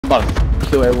about to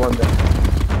kill everyone there.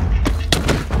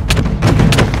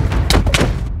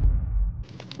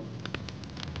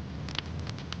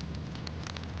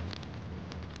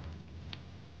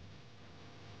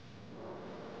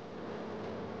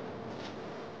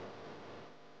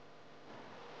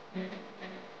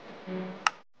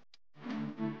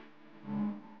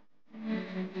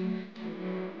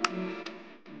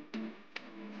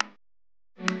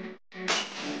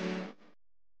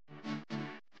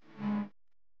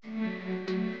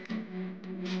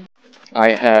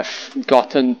 I have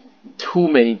gotten too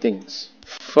many things.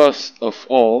 First of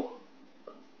all,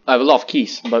 I have a lot of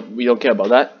keys, but we don't care about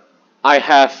that. I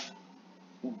have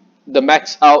the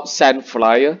maxed out sand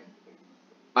flyer.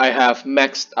 I have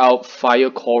maxed out fire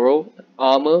coral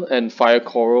armor and fire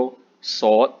coral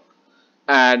sword.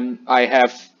 And I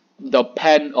have the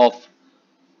pen of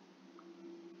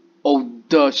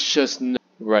audaciousness.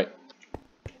 Right.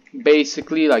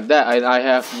 Basically like that. I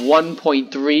have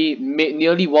 1.3,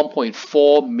 nearly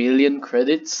 1.4 million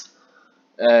credits,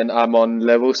 and I'm on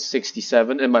level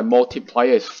 67, and my multiplier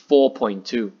is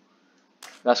 4.2.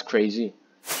 That's crazy.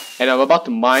 And I'm about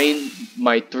to mine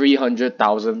my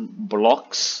 300,000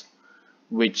 blocks,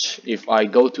 which if I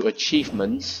go to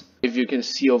achievements, if you can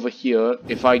see over here,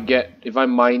 if I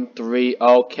mine 3,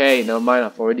 okay, never mind,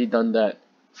 I've already done that.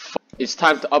 It's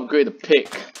time to upgrade the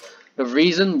pick. The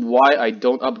reason why I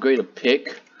don't upgrade the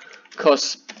pick,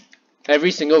 cause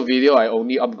every single video I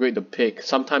only upgrade the pick,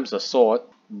 sometimes the sword,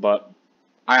 but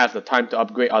I have the time to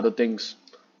upgrade other things.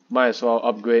 Might as well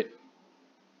upgrade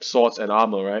swords and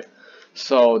armor, right?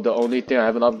 So the only thing I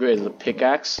haven't upgraded is the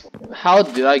pickaxe. How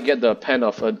did I get the pen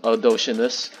of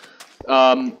Audaciousness?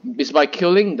 It's by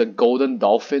killing the golden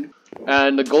dolphin,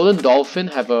 and the golden dolphin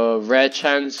have a rare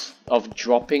chance of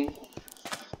dropping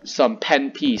some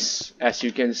pen piece, as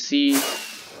you can see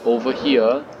over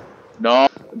here. Now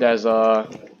there's a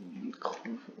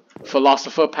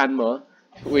philosopher penma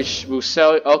which will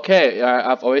sell. Okay,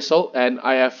 I've already sold, and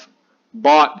I have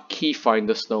bought key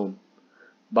finder stone,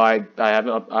 but I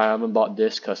haven't bought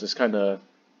this because it's kind of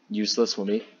useless for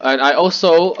me. And I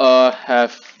also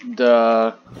have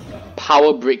the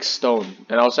power brick stone,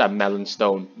 and I also have melon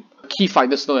stone. Key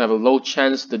finder stone have a low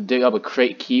chance to dig up a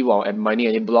crate key while at mining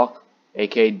any block,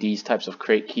 aka these types of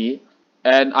crate key.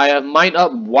 And I have mined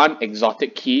up one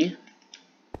exotic key.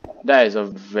 That is a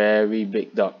very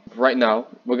big duck. Right now,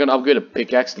 we're gonna upgrade the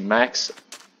pickaxe to max,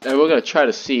 and we're gonna try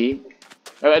to see,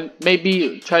 and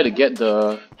maybe try to get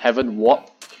the heaven warp,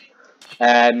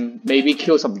 and maybe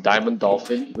kill some diamond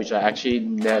dolphin, which I actually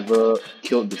never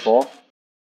killed before.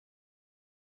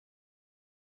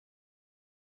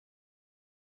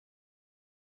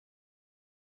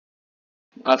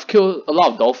 I've killed a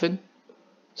lot of dolphin,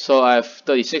 so I have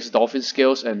 36 dolphin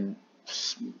scales and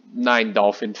 9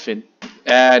 dolphin fin.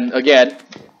 And again,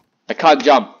 I can't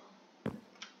jump,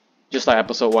 just like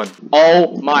episode 1.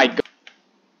 Oh my god,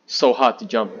 so hard to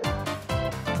jump.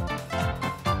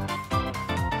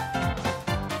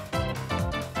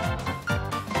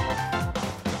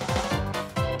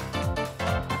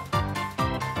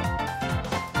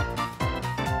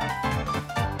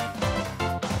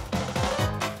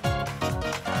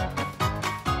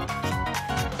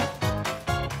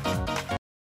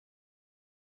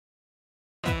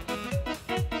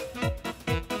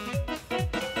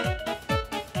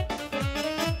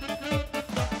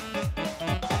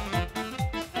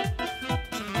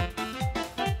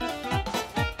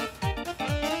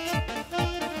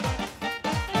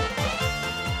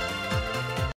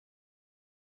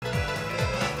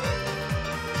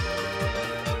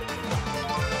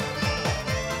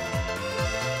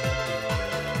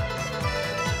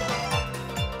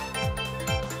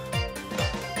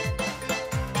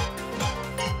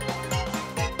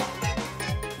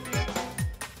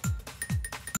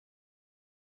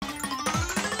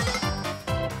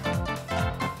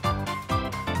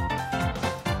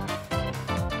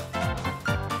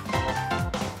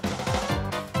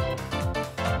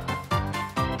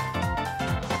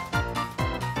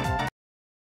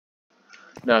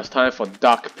 Now it's time for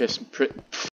dark piss.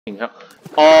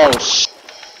 Oh sh!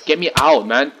 Get me out,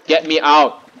 man! Get me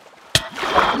out!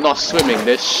 I'm not swimming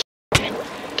this.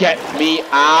 Get me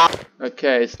out!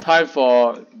 Okay, it's time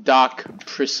for dark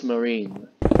prismarine.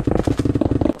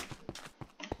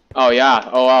 Oh yeah.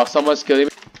 Oh wow, someone's killing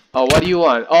me. Oh, what do you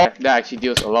want? Oh, that actually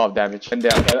deals a lot of damage, and they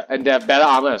have better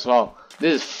armor as well.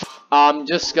 This is. I'm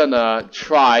just gonna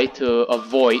try to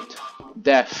avoid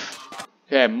death.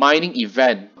 Okay, mining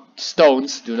event.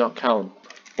 Stones do not count.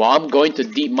 Well, I'm going to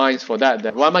deep mines for that.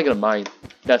 Then what am I gonna mine?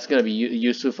 That's gonna be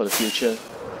useful for the future.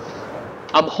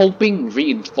 I'm hoping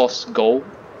reinforced gold,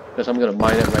 because I'm gonna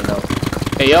mine it right now.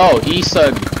 Hey yo,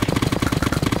 Eason,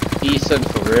 Ethan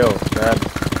for real, man.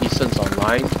 Ethan's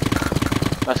online.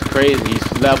 That's crazy.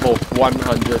 He's level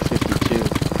 152.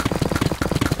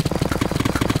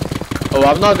 Oh,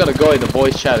 I'm not gonna go in the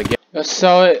voice chat again. Let's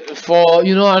sell it for,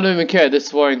 you know, I don't even care at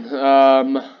this point.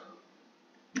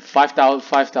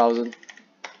 5,000.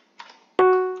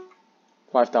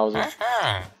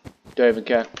 Don't even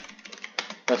care.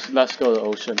 Let's go to the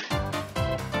ocean.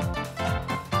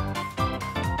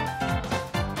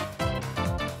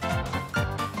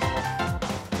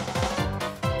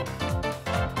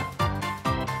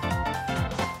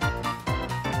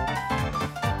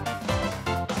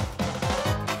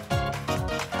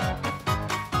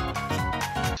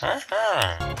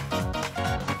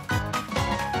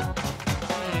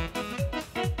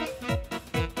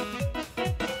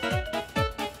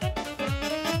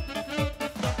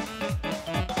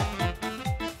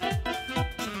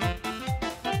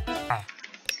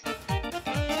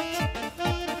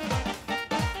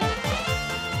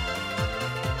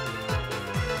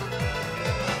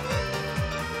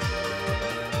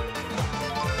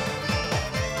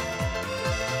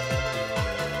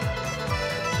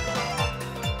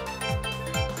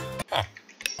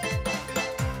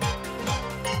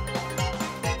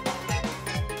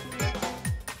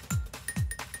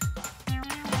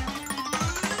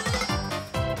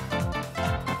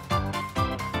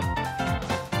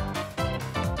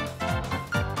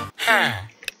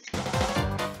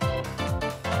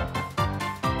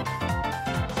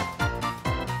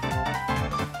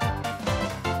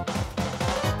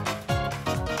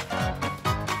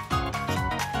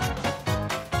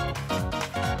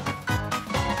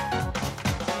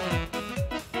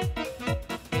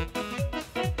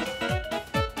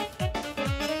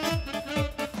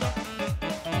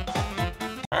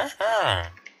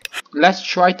 Let's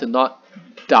try to not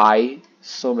die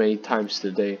so many times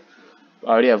today.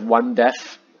 I already have 1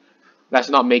 death. Let's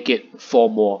not make it 4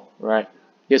 more, right?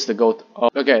 Here's the goal. Oh,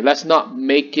 okay, let's not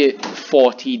make it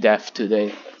 40 death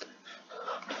today.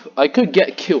 I could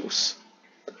get kills,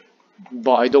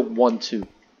 but I don't want to.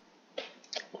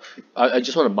 I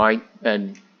just want to mine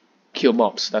and kill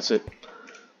mobs, that's it.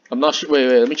 I'm not sure, wait,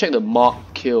 let me check the mob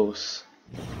kills.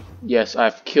 Yes,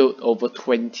 I've killed over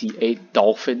 28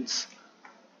 dolphins.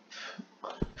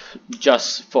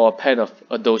 Just for a pen of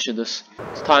Adocianus.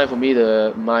 It's time for me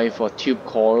to mine for tube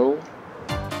coral.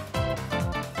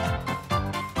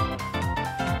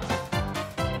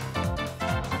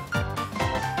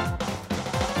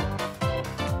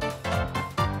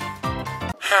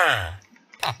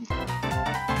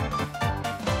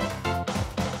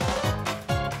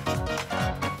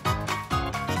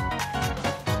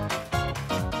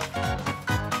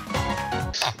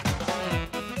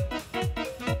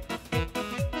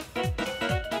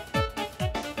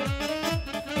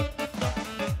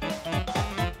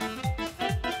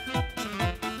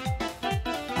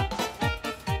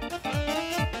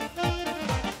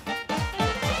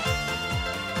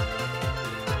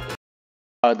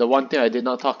 The one thing I did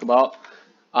not talk about,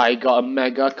 I got a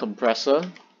mega compressor,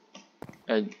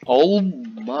 and oh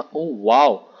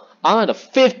wow, I'm at the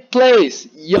 5th place.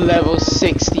 You're level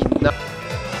 69.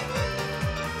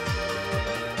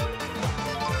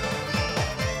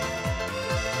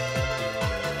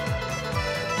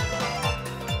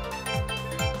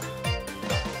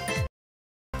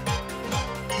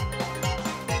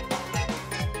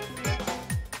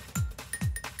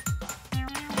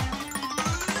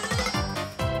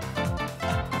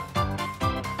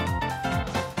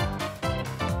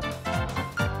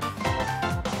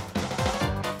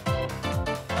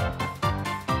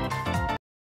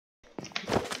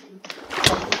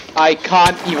 I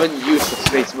can't even use the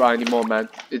spacebar anymore, man.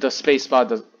 The spacebar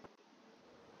does.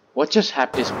 What just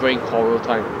happened? Is brain coral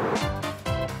time.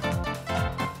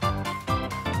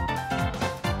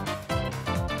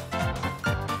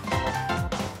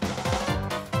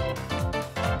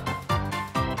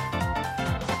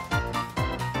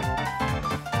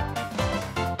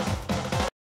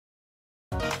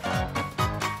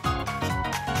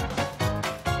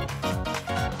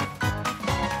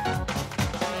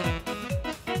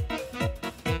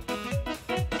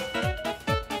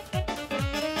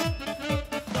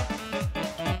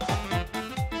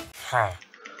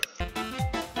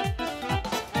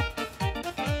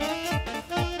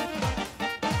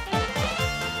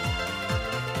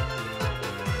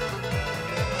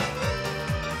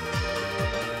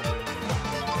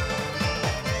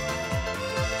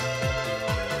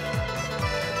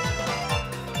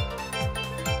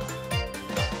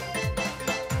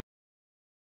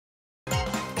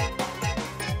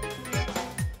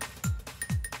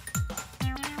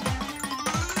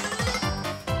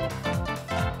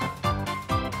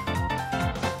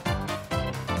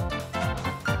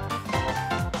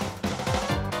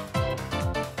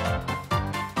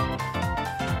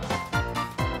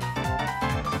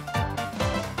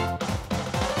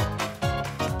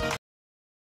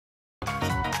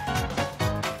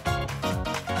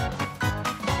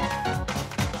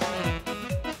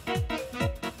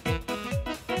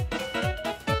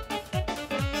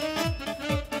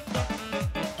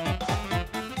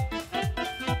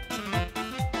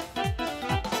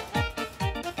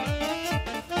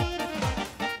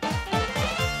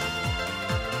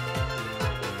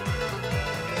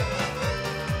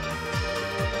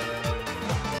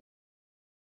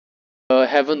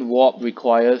 Heaven Warp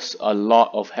requires a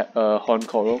lot of horn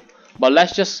coral, but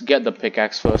let's just get the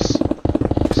pickaxe first,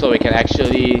 so we can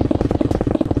actually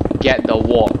get the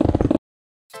warp.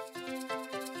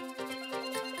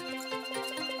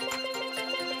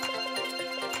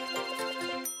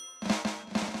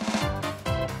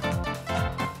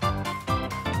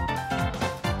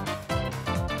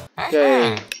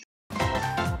 Okay.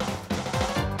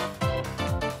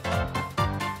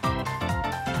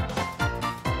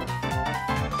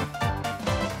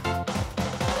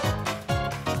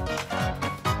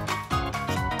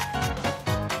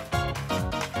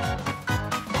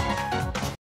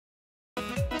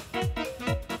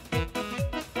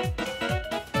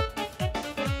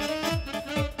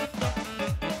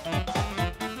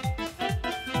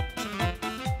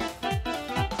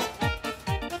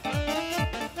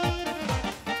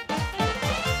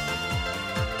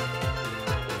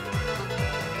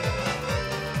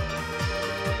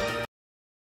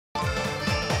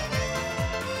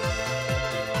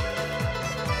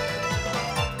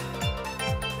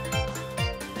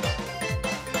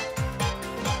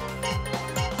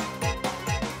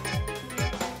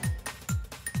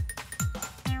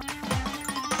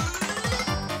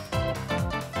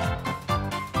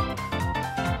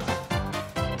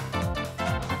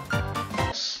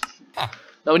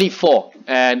 Now we need 4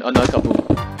 and another kaboom.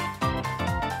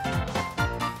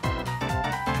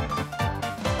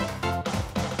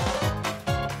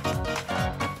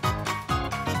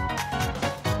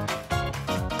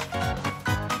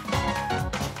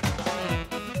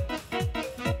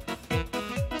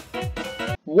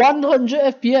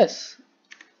 FPS.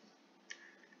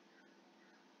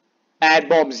 Add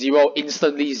bomb 0,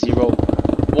 instantly 0.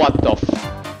 What the f?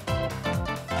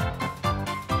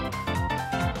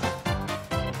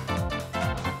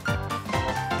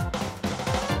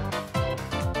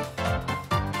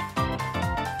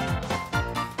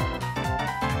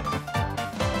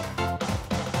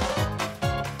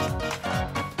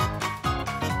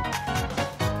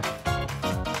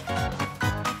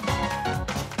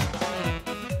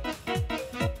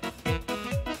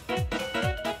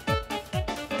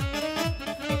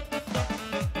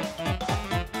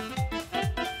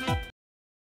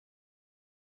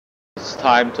 It's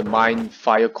time to mine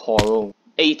fire coral.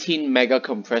 18 mega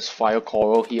compressed fire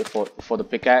coral here for the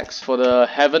pickaxe. For the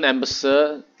Heaven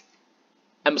Ambassador,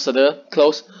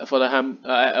 close for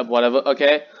the whatever.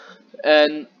 Okay,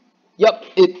 and yep,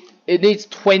 it needs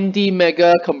 20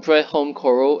 mega compressed home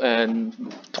coral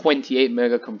and 28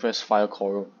 mega compressed fire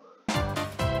coral.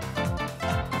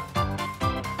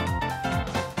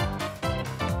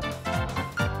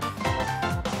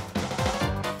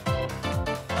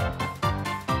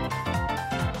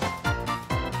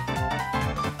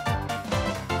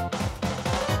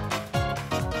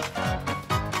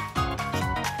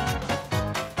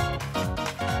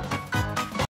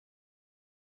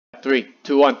 Three,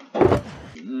 two, one.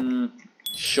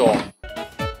 Sure.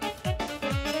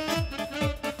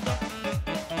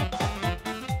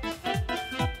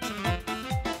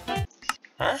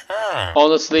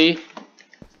 Honestly,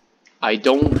 I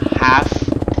don't have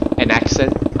an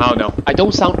accent. I don't know. I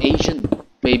don't sound Asian.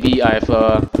 Maybe I've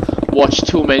watched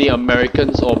too many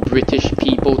Americans or British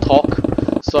people talk,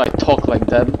 so I talk like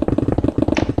them.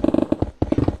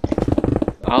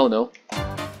 I don't know.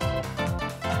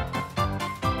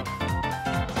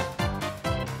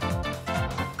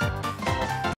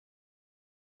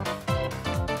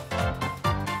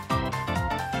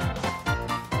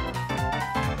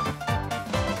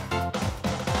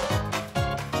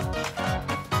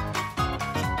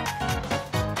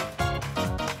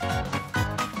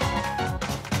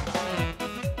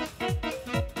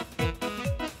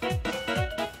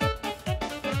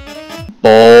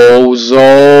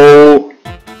 Bozo.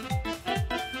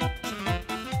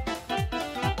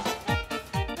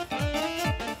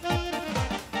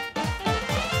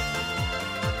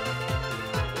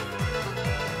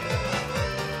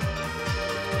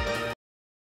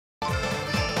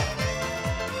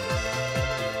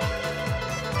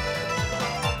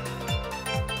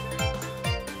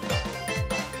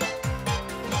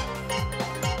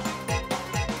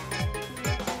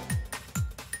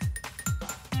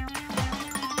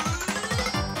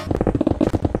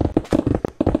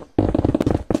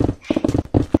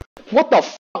 What the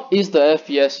fuck is the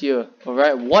FPS here?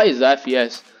 Alright, what is the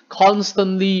FPS?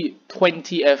 Constantly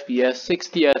 20 FPS,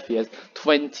 60 FPS,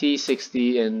 20,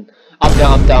 60, and up,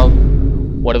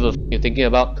 down, whatever you're thinking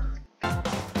about.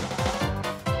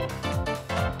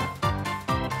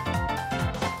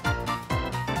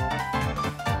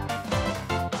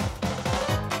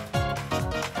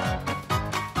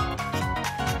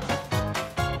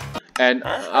 and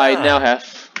I now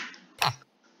have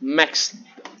maxed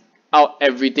out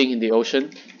everything in the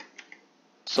ocean.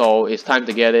 So it's time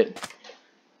to get it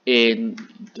in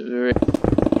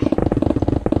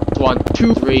 1,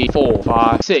 2, 3, 4,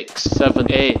 5, 6, 7,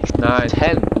 8, 9,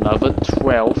 10, 11,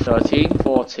 12, 13,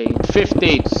 14,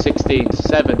 15, 16,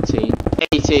 17,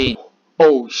 18.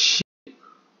 Oh shit.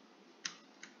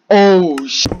 Oh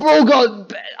shit. Bro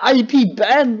got IP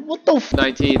banned. What the f?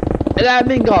 19. And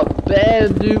admin got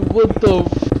banned, dude. What the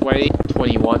f? 20,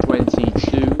 21,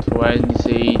 22,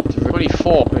 23,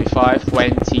 24, 25,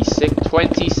 26,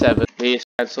 27. Please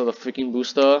cancel the freaking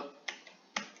booster.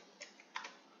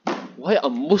 Why are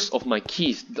most of my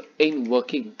keys ain't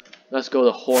working? Let's go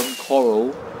to horn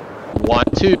coral. 1,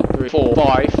 2, 3, 4,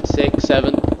 5, 6,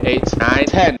 7, 8, 9,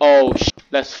 10. Oh sh!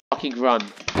 Let's fucking run.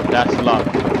 That's luck.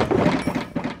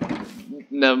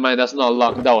 Never mind, that's not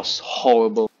luck. That was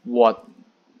horrible. What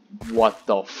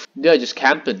the f? They're just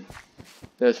camping.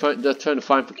 They're trying to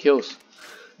find for kills.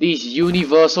 These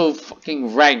universal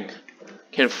fucking rank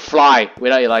can fly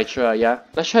without elytra, yeah?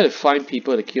 Let's try to find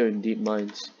people to kill in deep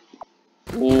mines.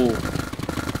 Ooh.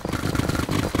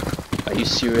 Are you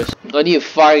serious? I need to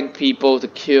find people to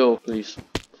kill, please.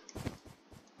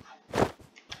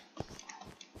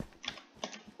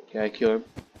 Okay, I kill him.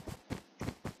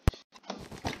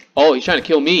 Oh, he's trying to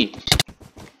kill me.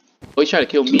 Oh, he's trying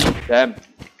to kill me. Damn.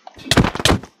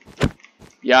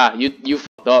 Yeah, you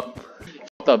fucked up. You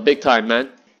fucked up big time, man.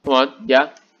 Come on,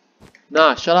 yeah.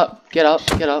 Nah, shut up. Get up,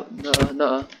 get up.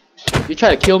 Nah. You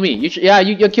try to kill me.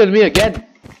 You're killing me again.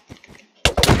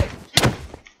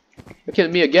 You're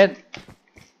killing me again.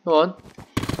 Come on.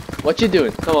 What you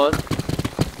doing? Come on.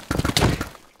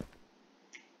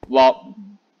 Wow.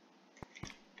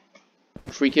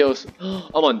 3 kills.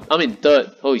 I'm in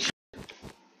third. Holy shit.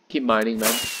 Keep mining,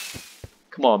 man.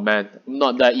 Come on, man. I'm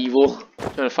not that evil.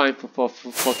 I'm trying to find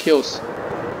for kills.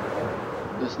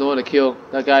 There's no one to kill.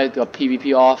 That guy got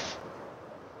PvP off.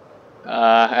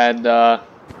 And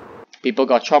people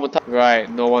got traumatized. Right,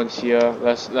 no one's here.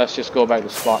 Let's just go back to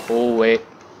spot. Oh wait.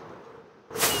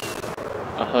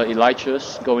 I heard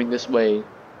elytra's going this way.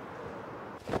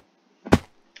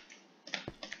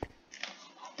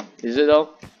 Is it though?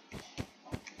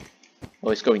 Oh,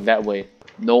 it's going that way.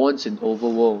 No one's in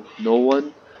overworld. No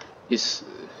one is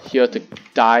here to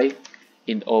die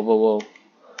in overworld.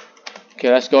 Okay,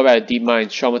 let's go back to deep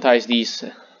mines. Traumatize these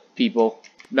people.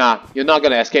 Nah, you're not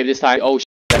gonna escape this time. Oh shit,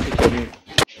 that can kill me.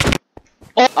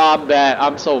 Oh, I'm bad.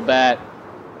 I'm so bad.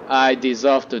 I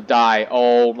deserve to die.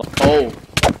 Oh.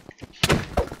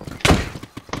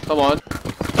 Come on.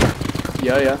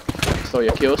 Yeah. So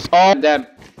your kills. Oh damn.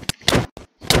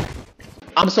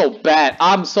 I'm so bad.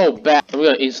 I'm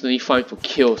gonna instantly find for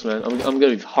kills, man. I'm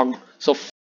gonna be so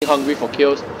hungry for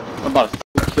kills. I'm about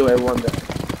to kill everyone there.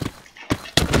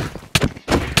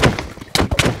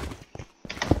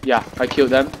 Yeah, I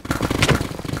killed them.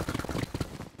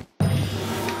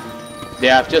 They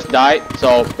have just died.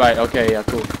 So right, okay, yeah,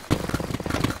 cool.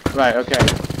 Right, okay.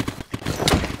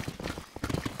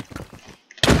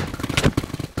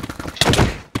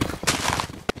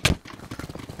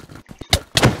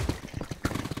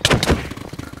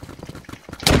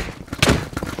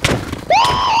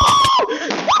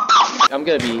 I'm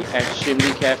gonna be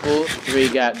extremely careful. 3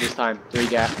 gap this time. 3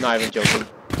 gap. Not even joking.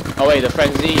 Oh wait, the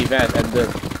frenzy event ended.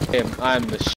 Damn, I'm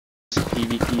the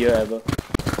PvPer ever.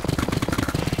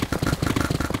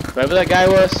 Whoever that guy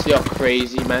was, you're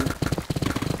crazy, man.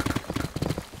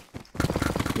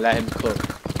 Let him cook.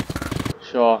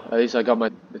 Sure, at least I got my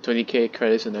 20k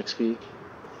credits in XP.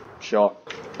 Sure.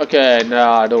 Okay,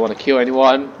 nah, I don't want to kill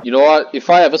anyone. You know what? If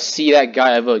I ever see that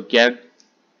guy ever again,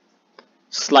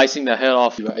 slicing the head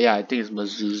off. Yeah, I think it's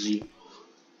Mazuzi.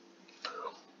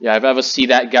 Yeah, if I ever see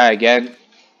that guy again,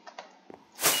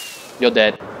 you're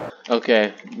dead.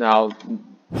 Okay, now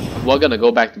we're gonna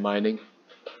go back to mining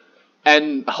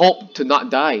and hope to not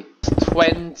die.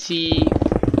 20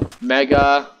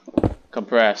 mega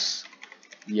compress.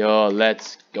 Yo,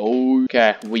 let's go.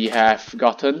 Okay, we have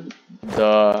gotten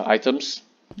the items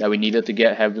that we needed to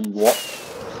get Heaven Warp.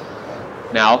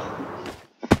 Now,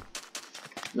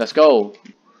 let's go.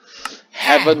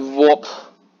 Heaven Warp.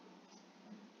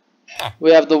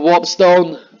 We have the Warp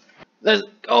Stone. Let's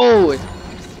go.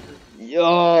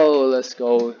 Yo, let's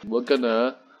go. We're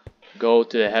gonna go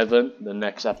to heaven the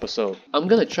next episode. I'm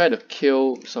gonna try to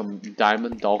kill some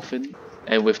diamond dolphin,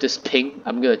 and with this ping,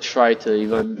 I'm gonna try to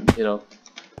even, you know,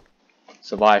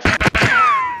 survive.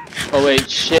 Oh wait,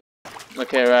 shit.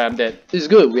 Okay, right, I'm dead. This is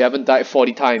good. We haven't died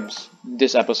 40 times.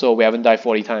 This episode, we haven't died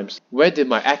 40 times. Where did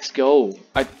my axe go?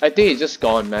 I think it's just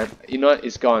gone, man. You know what?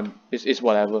 It's gone. It's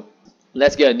whatever.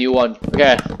 Let's get a new one.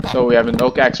 Okay, so we have an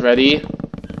oak axe ready.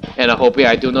 And I'm hoping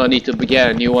I do not need to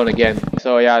get a new one again.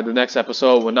 So yeah, the next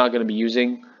episode we're not going to be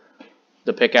using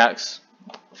the pickaxe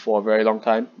for a very long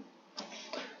time.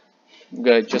 I'm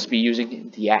going to just be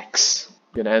using the axe.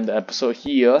 I'm going to end the episode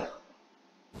here.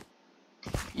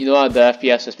 You know what, the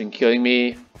FPS has been killing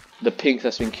me. The ping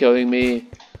has been killing me.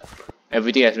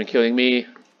 Everything has been killing me.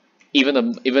 Even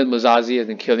Muzazi has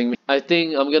been killing me. I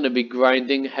think I'm going to be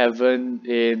grinding Heaven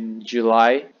in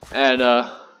July. And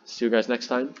see you guys next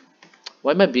time.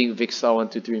 Why am I being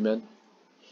Vicstar123, man?